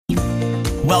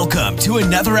Welcome to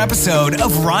another episode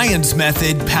of Ryan's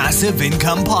Method Passive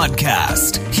Income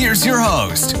Podcast. Here's your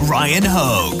host, Ryan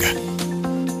Hogue.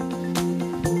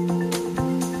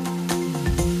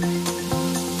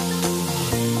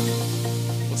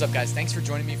 What's up, guys? Thanks for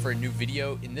joining me for a new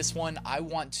video. In this one, I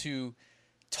want to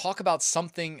talk about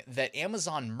something that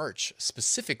Amazon Merch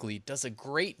specifically does a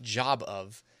great job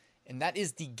of, and that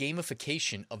is the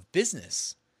gamification of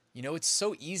business. You know, it's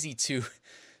so easy to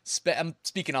I'm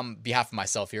speaking on behalf of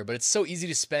myself here, but it's so easy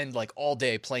to spend like all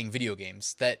day playing video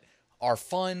games that are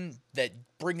fun, that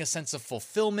bring a sense of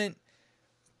fulfillment,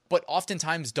 but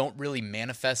oftentimes don't really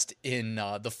manifest in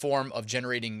the form of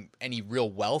generating any real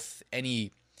wealth,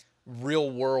 any real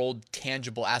world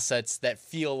tangible assets that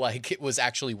feel like it was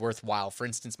actually worthwhile. For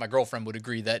instance, my girlfriend would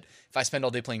agree that if I spend all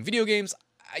day playing video games,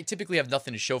 I typically have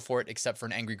nothing to show for it except for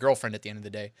an angry girlfriend at the end of the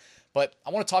day. But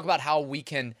I want to talk about how we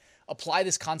can apply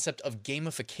this concept of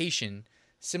gamification,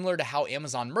 similar to how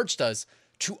Amazon Merch does,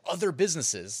 to other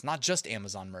businesses, not just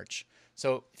Amazon Merch.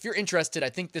 So if you're interested, I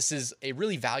think this is a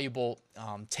really valuable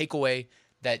takeaway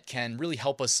that can really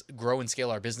help us grow and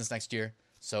scale our business next year.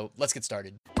 So let's get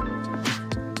started.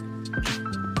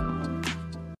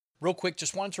 Real quick,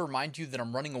 just wanted to remind you that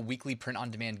I'm running a weekly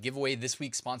print-on-demand giveaway this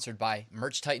week, sponsored by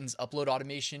Merch Titans Upload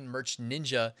Automation, Merch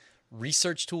Ninja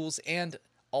Research Tools, and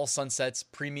All Sunsets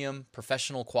premium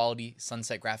professional quality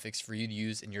sunset graphics for you to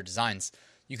use in your designs.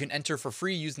 You can enter for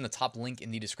free using the top link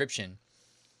in the description.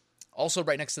 Also,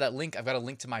 right next to that link, I've got a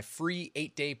link to my free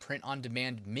 8-day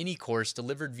print-on-demand mini course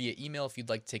delivered via email if you'd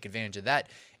like to take advantage of that.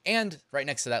 And right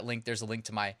next to that link, there's a link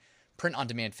to my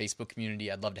print-on-demand Facebook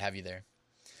community. I'd love to have you there.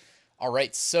 All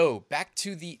right, so back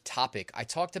to the topic. I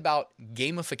talked about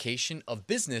gamification of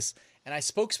business, and I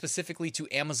spoke specifically to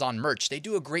Amazon Merch. They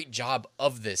do a great job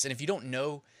of this. And if you don't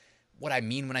know what I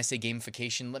mean when I say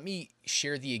gamification, let me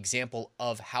share the example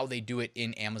of how they do it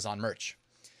in Amazon Merch.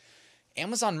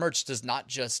 Amazon Merch does not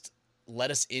just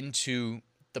let us into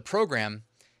the program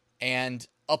and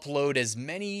upload as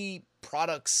many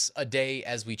products a day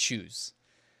as we choose.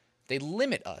 They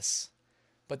limit us.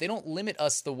 But they don't limit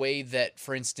us the way that,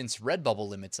 for instance, Redbubble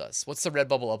limits us. What's the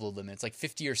Redbubble upload limit? It's like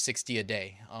 50 or 60 a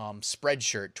day.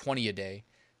 Spreadshirt, 20 a day.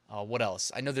 What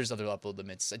else? I know there's other upload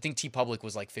limits. I think TeePublic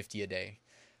was like 50 a day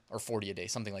or 40 a day,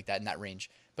 something like that in that range.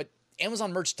 But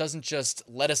Amazon Merch doesn't just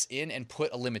let us in and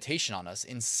put a limitation on us.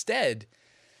 Instead,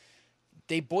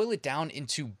 they boil it down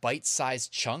into bite-sized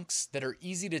chunks that are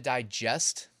easy to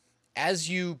digest as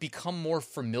you become more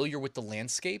familiar with the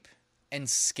landscape and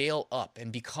scale up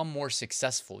and become more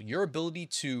successful. Your ability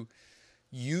to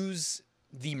use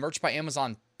the Merch by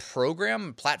Amazon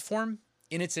program platform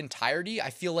in its entirety, I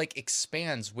feel like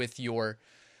expands with your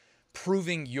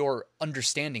proving your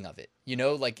understanding of it. You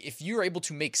know, like if you're able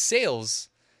to make sales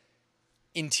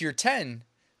in tier 10,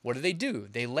 what do?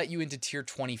 They let you into tier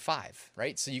 25,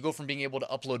 right? So you go from being able to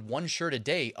upload 1 shirt a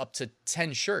day up to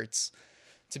 10 shirts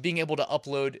to being able to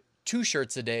upload 2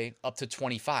 shirts a day up to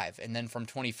 25, and then from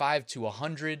 25 to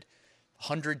 100,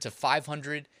 100 to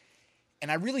 500.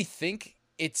 And I really think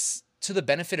it's to the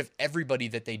benefit of everybody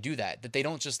that they do that they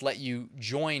don't just let you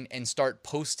join and start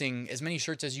posting as many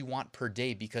shirts as you want per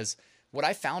day. Because what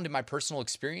I found in my personal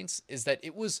experience is that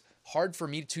it was hard for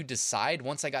me to decide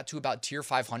once I got to about tier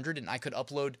 500 and I could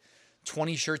upload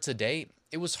 20 shirts a day.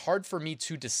 It was hard for me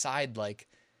to decide like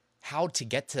how to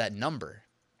get to that number.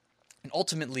 And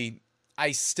ultimately,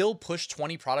 I still pushed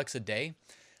 20 products a day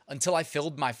until I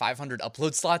filled my 500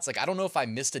 upload slots. Like, I don't know if I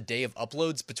missed a day of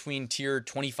uploads between tier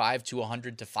 25 to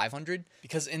 100 to 500,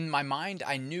 because in my mind,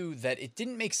 I knew that it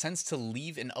didn't make sense to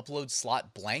leave an upload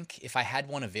slot blank if I had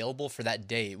one available for that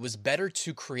day. It was better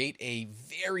to create a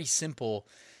very simple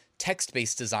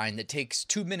text-based design that takes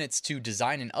 2 minutes to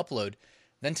design and upload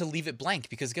than to leave it blank,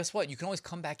 because guess what? You can always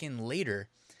come back in later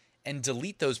and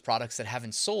delete those products that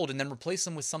haven't sold and then replace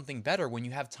them with something better when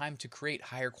you have time to create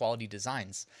higher quality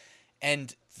designs.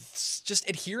 And just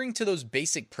adhering to those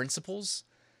basic principles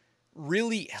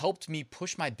really helped me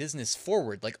push my business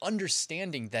forward. Like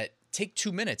understanding that take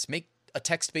 2 minutes, make a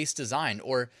text-based design,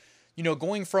 or, you know,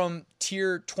 going from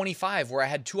tier 25 where I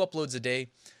had 2 uploads a day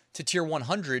to tier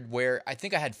 100 where I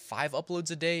think I had 5 uploads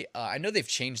a day. I know they've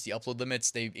changed the upload limits.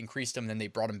 They increased them, then they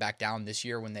brought them back down this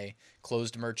year when they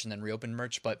closed Merch and then reopened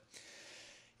Merch. But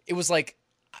it was like,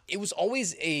 it was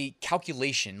always a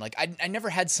calculation. Like I never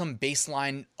had some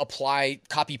baseline apply,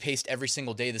 copy, paste every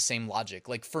single day, the same logic.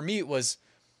 Like for me, it was,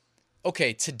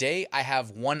 okay, today I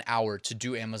have 1 hour to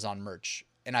do Amazon Merch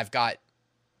and I've got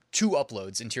 2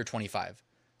 uploads in tier 25.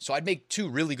 So I'd make 2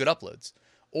 really good uploads.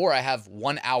 Or I have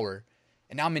 1 hour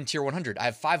and now I'm in tier 100. I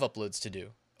have 5 uploads to do.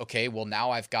 Okay, well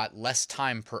now I've got less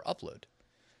time per upload.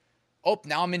 oh,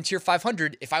 now I'm in tier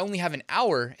 500. If I only have an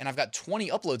hour and I've got 20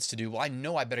 uploads to do, well, I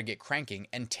know I better get cranking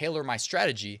and tailor my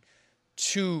strategy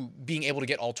to being able to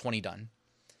get all 20 done.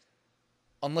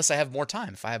 Unless I have more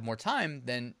time. If I have more time,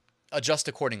 then adjust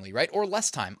accordingly, right? Or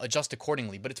less time, adjust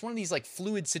accordingly. But it's one of these like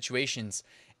fluid situations,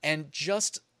 and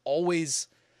just always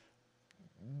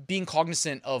being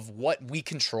cognizant of what we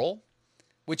control,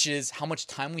 which is how much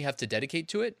time we have to dedicate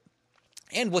to it,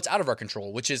 and what's out of our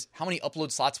control, which is how many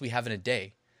upload slots we have in a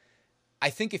day.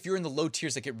 I think if you're in the low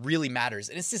tiers, like, it really matters.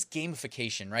 And it's this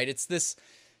gamification, right? It's this,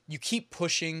 you keep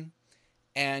pushing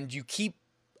and you keep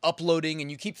uploading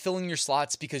and you keep filling your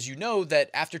slots because you know that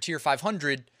after tier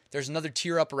 500, there's another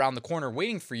tier up around the corner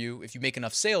waiting for you if you make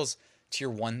enough sales, tier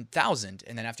 1000.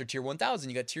 And then after tier 1000,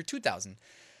 you got tier 2000.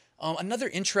 Another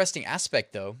interesting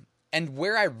aspect though, and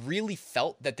where I really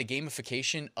felt that the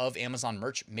gamification of Amazon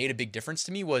merch made a big difference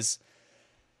to me, was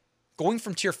going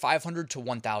from tier 500 to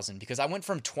 1000, because I went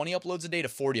from 20 uploads a day to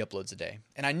 40 uploads a day.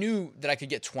 And I knew that I could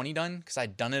get 20 done because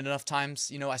I'd done it enough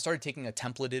times. You know, I started taking a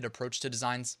templated approach to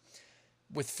designs.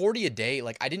 With 40 a day,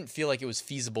 like, I didn't feel like it was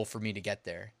feasible for me to get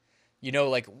there. You know,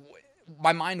 like,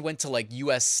 my mind went to like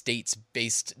US states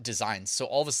based designs. So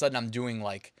all of a sudden I'm doing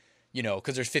like, you know,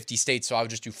 because there's 50 states, so I would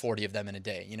just do 40 of them in a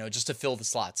day, you know, just to fill the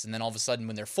slots. And then all of a sudden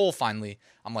when they're full finally,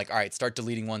 I'm like, all right, start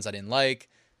deleting ones I didn't like,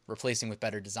 replacing with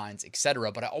better designs,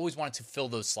 etc. But I always wanted to fill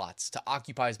those slots to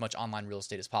occupy as much online real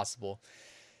estate as possible.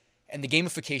 And the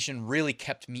gamification really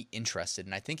kept me interested.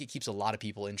 And I think it keeps a lot of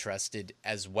people interested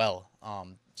as well.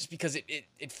 Just because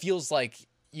it feels like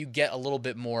you get a little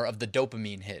bit more of the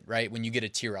dopamine hit, right? When you get a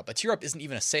tier up. A tier up isn't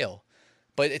even a sale,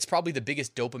 but it's probably the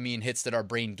biggest dopamine hits that our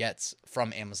brain gets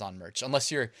from Amazon merch.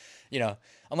 Unless you're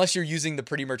using the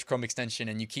Pretty Merch Chrome extension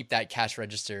and you keep that cash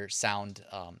register sound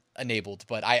enabled.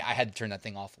 But I had to turn that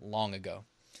thing off long ago.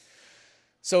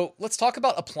 So let's talk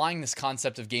about applying this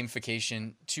concept of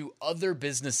gamification to other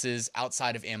businesses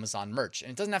outside of Amazon merch.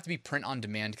 And it doesn't have to be print on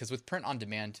demand, because with print on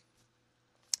demand,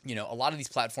 you know, a lot of these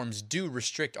platforms do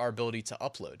restrict our ability to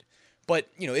upload. But,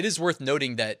 you know, it is worth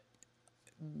noting that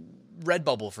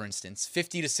Redbubble, for instance,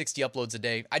 50 to 60 uploads a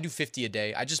day. I do 50 a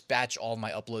day. I just batch all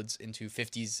my uploads into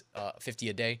 50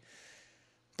 a day.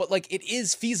 But like, it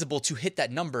is feasible to hit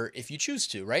that number if you choose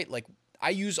to, right? Like, I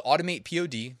use Automate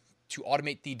POD to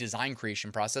automate the design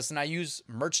creation process, and I use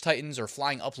Merch Titans or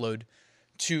Flying Upload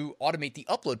to automate the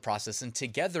upload process. And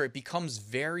together it becomes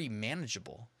very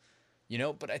manageable, you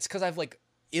know, but it's because I've like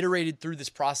iterated through this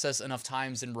process enough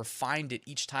times and refined it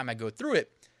each time I go through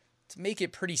it to make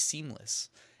it pretty seamless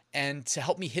and to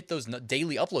help me hit those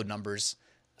daily upload numbers.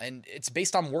 And it's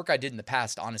based on work I did in the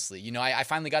past, honestly. You know, I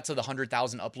finally got to the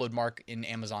 100,000 upload mark in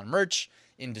Amazon merch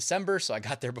in December. So I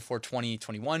got there before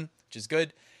 2021, which is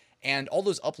good. And all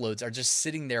those uploads are just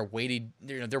sitting there waiting.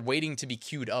 You know, they're waiting to be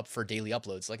queued up for daily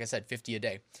uploads. Like I said, 50 a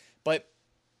day. But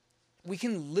we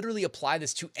can literally apply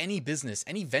this to any business,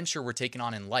 any venture we're taking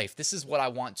on in life. This is what I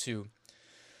want to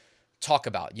talk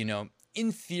about, you know,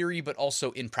 in theory, but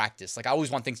also in practice. Like, I always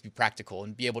want things to be practical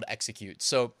and be able to execute.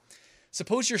 So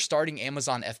suppose you're starting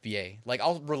Amazon FBA. Like,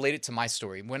 I'll relate it to my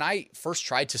story. When I first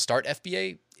tried to start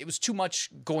FBA, it was too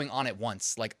much going on at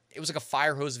once. Like, it was like a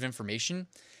fire hose of information,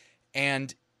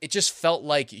 and it just felt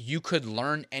like you could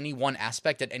learn any one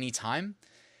aspect at any time.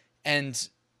 And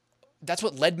that's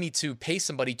what led me to pay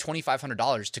somebody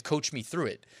 $2,500 to coach me through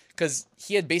it, because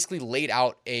he had basically laid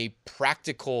out a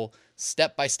practical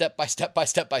step by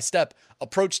step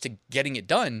approach to getting it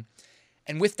done.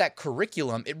 And with that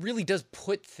curriculum, it really does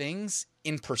put things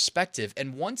in perspective.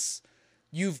 And once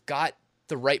you've got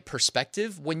the right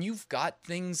perspective, when you've got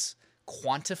things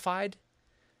quantified,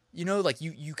 you know, like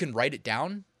you can write it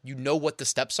down, you know what the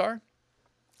steps are,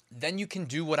 then you can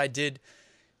do what I did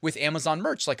with Amazon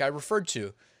merch, like I referred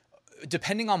to.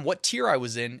 Depending on what tier I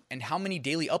was in and how many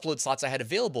daily upload slots I had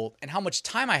available and how much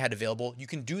time I had available, you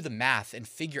can do the math and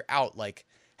figure out like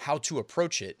how to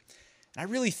approach it. And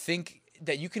I really think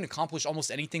that you can accomplish almost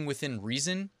anything within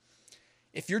reason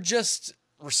if you're just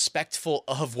respectful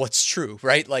of what's true,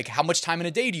 right? Like, how much time in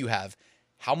a day do you have?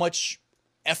 How much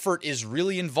effort is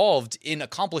really involved in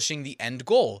accomplishing the end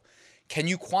goal? Can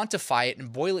you quantify it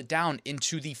and boil it down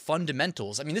into the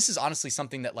fundamentals? I mean, this is honestly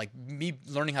something that, like, me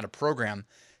learning how to program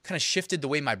kind of shifted the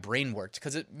way my brain worked,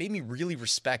 because it made me really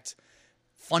respect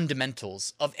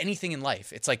fundamentals of anything in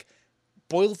life. It's like,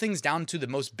 boil things down to the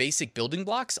most basic building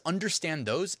blocks, understand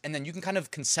those, and then you can kind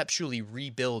of conceptually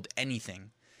rebuild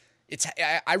anything.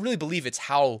 I really believe it's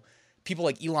how people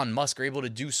like Elon Musk are able to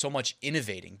do so much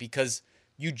innovating, because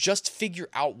you just figure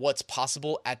out what's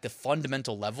possible at the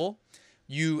fundamental level.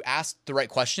 you ask the right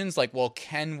questions, like, well,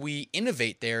 can we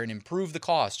innovate there and improve the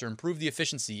cost or improve the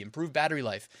efficiency, improve battery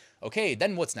life? Okay,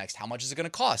 then what's next? How much is it going to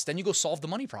cost? Then you go solve the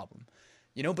money problem,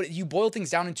 but you boil things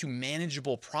down into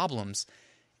manageable problems,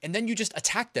 and then you just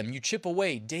attack them. You chip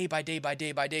away day by day by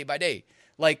day by day by day.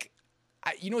 Like,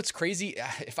 it's crazy.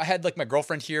 If I had like my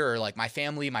girlfriend here or like my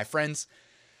family, my friends,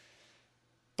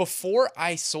 before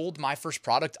I sold my first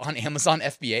product on Amazon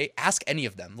FBA, ask any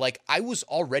of them. Like, I was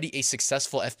already a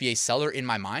successful FBA seller in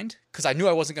my mind because I knew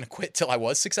I wasn't going to quit till I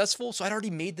was successful. So I'd already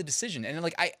made the decision. And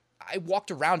like, I walked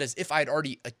around as if I had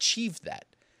already achieved that.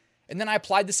 And then I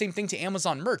applied the same thing to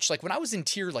Amazon merch. Like when I was in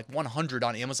tier like 100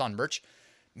 on Amazon merch,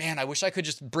 man, I wish I could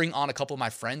just bring on a couple of my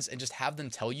friends and just have them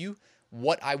tell you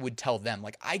what I would tell them.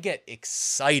 Like, I get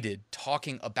excited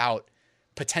talking about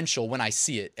potential when I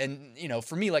see it. And,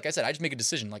 for me, like I said, I just make a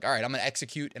decision like, all right, I'm going to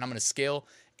execute and I'm going to scale.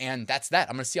 And that's that.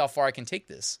 I'm going to see how far I can take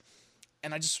this.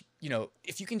 And I just,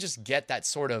 if you can just get that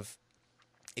sort of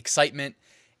excitement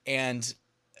and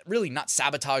really not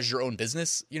sabotage your own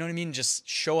business, you know what I mean? Just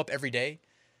show up every day,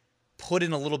 put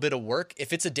in a little bit of work.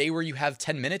 If it's a day where you have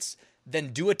 10 minutes,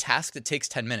 then do a task that takes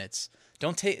 10 minutes.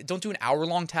 Don't do an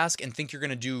hour-long task and think you're going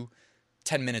to do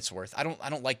 10 minutes worth. I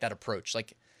don't like that approach.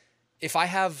 Like, if I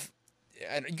have,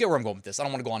 you get where I'm going with this. I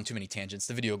don't want to go on too many tangents.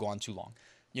 The video will go on too long,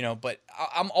 but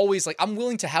I'm always like, I'm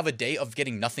willing to have a day of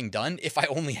getting nothing done if I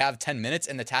only have 10 minutes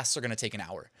and the tasks are going to take an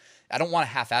hour. I don't want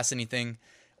to half-ass anything,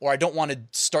 or I don't want to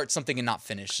start something and not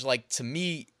finish. Like, to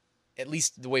me, at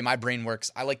least the way my brain works,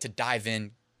 I like to dive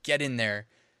in, get in there.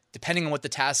 Depending on what the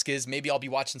task is, maybe I'll be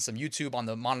watching some YouTube on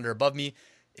the monitor above me.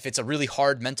 If it's a really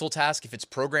hard mental task, if it's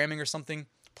programming or something,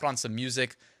 put on some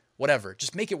music, whatever.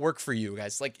 Just make it work for you,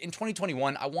 guys. Like, in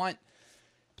 2021,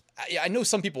 I know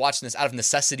some people watching this out of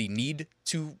necessity need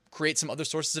to create some other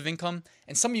sources of income.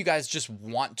 And some of you guys just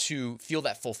want to feel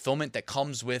that fulfillment that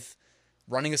comes with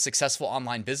running a successful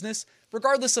online business,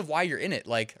 regardless of why you're in it.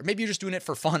 Like, or maybe you're just doing it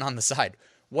for fun on the side,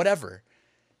 whatever.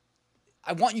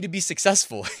 I want you to be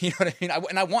successful. You know what I mean?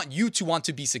 And I want you to want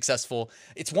to be successful.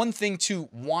 It's one thing to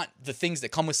want the things that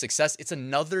come with success. It's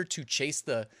another to chase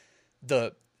the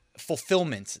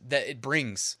fulfillment that it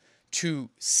brings to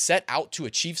set out to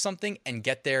achieve something and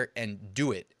get there and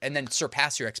do it and then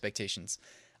surpass your expectations.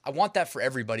 I want that for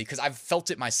everybody because I've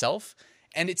felt it myself,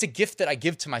 and it's a gift that I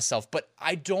give to myself, but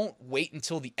I don't wait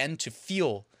until the end to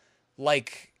feel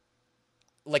like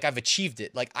I've achieved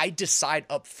it. Like, I decide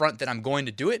up front that I'm going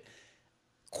to do it,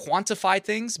 quantify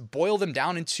things, boil them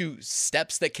down into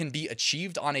steps that can be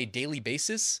achieved on a daily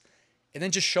basis, and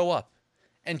then just show up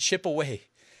and chip away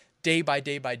day by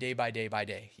day by day by day by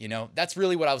day. That's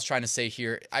really what I was trying to say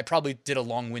here. I probably did a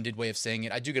long-winded way of saying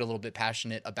it. I do get a little bit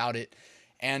passionate about it.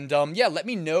 And let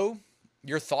me know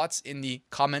your thoughts in the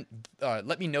comment.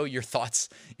 Let me know your thoughts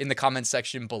in the comment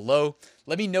section below.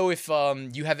 Let me know if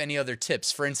you have any other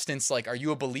tips. For instance, like, are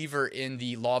you a believer in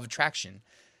the law of attraction?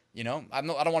 I don't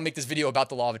want to make this video about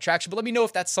the law of attraction, but let me know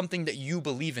if that's something that you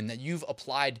believe in, that you've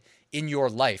applied in your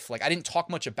life. Like, I didn't talk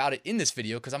much about it in this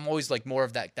video because I'm always like more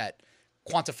of that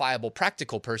quantifiable,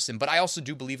 practical person, but I also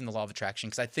do believe in the law of attraction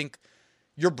because I think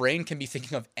your brain can be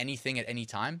thinking of anything at any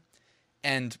time.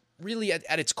 And really at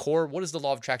its core, what is the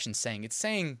law of attraction saying? It's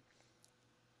saying,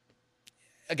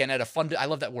 again, I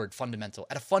love that word, fundamental.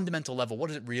 At a fundamental level,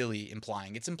 what is it really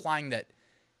implying? It's implying that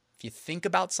if you think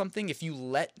about something, if you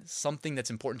let something that's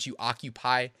important to you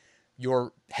occupy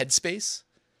your headspace,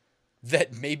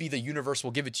 that maybe the universe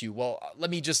will give it to you. Well, let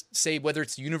me just say, whether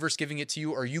it's the universe giving it to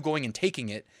you or you going and taking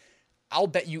it, I'll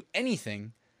bet you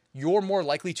anything you're more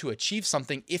likely to achieve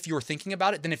something if you're thinking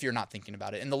about it than if you're not thinking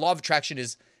about it. And the law of attraction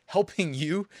is helping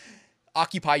you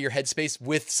occupy your headspace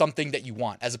with something that you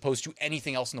want, as opposed to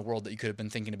anything else in the world that you could have been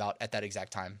thinking about at that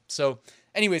exact time. So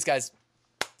anyways, guys,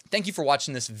 thank you for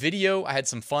watching this video. I had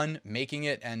some fun making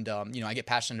it, and I get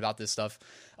passionate about this stuff.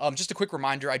 Just a quick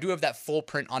reminder, I do have that full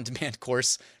print-on-demand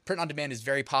course. Print-on-demand is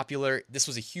very popular. This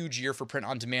was a huge year for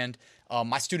print-on-demand.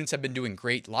 My students have been doing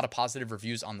great. A lot of positive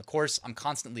reviews on the course. I'm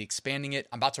constantly expanding it.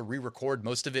 I'm about to re-record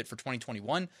most of it for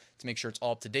 2021 to make sure it's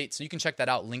all up to date. So you can check that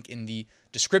out. Link in the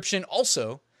description.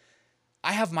 Also,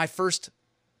 I have my first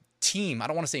team. I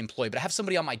don't want to say employee, but I have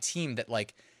somebody on my team that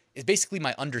is basically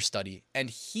my understudy, and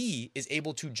he is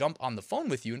able to jump on the phone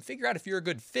with you and figure out if you're a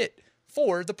good fit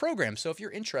for the program. So if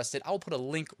you're interested, I'll put a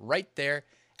link right there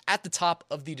at the top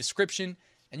of the description,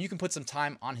 and you can put some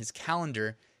time on his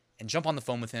calendar and jump on the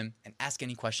phone with him and ask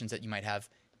any questions that you might have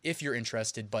if you're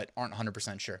interested but aren't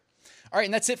 100% sure. All right,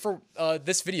 and that's it for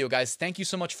this video, guys. Thank you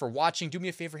so much for watching. Do me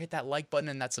a favor, hit that like button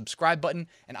and that subscribe button,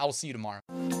 and I will see you tomorrow.